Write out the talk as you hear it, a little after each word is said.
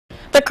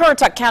The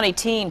Currituck County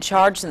teen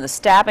charged in the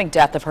stabbing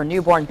death of her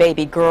newborn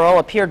baby girl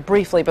appeared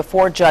briefly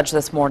before a judge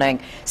this morning.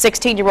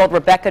 16-year-old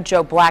Rebecca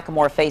Jo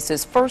Blackmore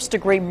faces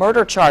first-degree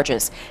murder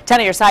charges.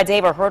 10 on your side's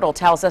Ava Hurdle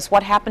tells us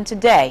what happened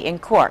today in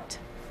court.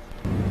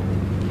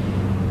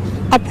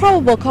 A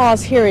probable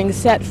cause hearing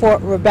set for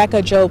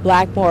Rebecca Jo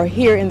Blackmore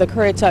here in the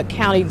Currituck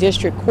County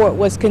District Court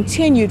was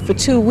continued for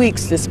 2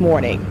 weeks this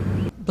morning.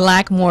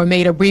 Blackmore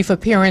made a brief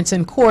appearance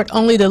in court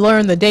only to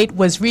learn the date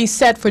was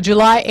reset for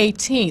July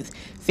 18th.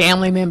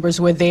 Family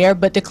members were there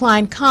but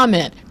declined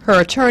comment.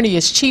 Her attorney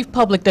is Chief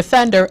Public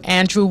Defender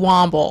Andrew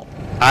Womble.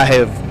 I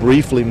have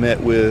briefly met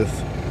with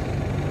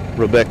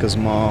Rebecca's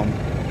mom.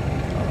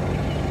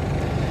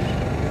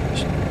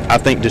 I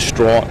think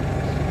distraught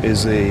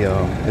is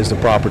the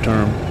proper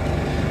term.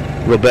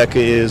 Rebecca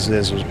is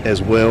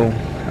as well,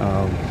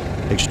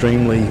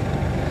 extremely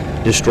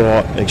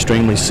distraught,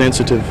 extremely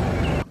sensitive.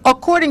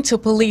 According to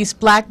police,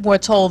 Blackmore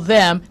told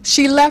them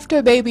she left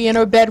her baby in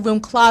her bedroom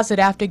closet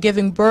after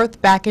giving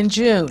birth back in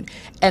June.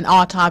 An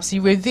autopsy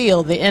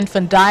revealed the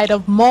infant died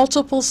of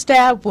multiple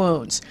stab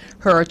wounds.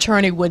 Her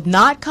attorney would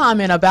not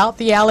comment about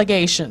the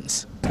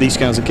allegations. These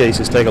kinds of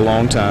cases take a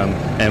long time,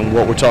 and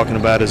what we're talking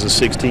about is a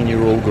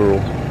 16-year-old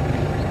girl,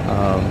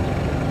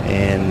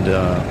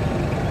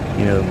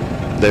 you know,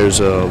 there's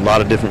a lot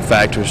of different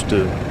factors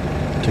to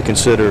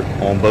consider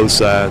on both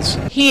sides.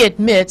 He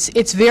admits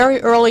it's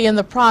very early in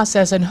the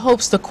process and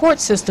hopes the court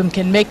system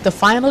can make the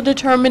final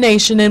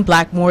determination in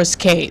Blackmore's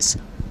case.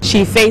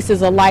 She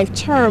faces a life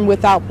term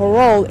without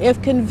parole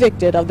if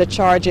convicted of the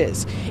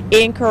charges.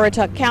 In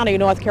Currituck County,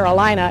 North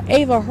Carolina,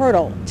 Ava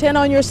Hurdle, 10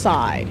 on your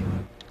side.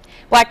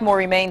 Blackmore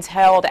remains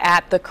held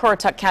at the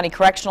Currituck County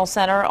Correctional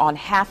Center on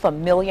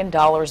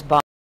 $500,000 bond.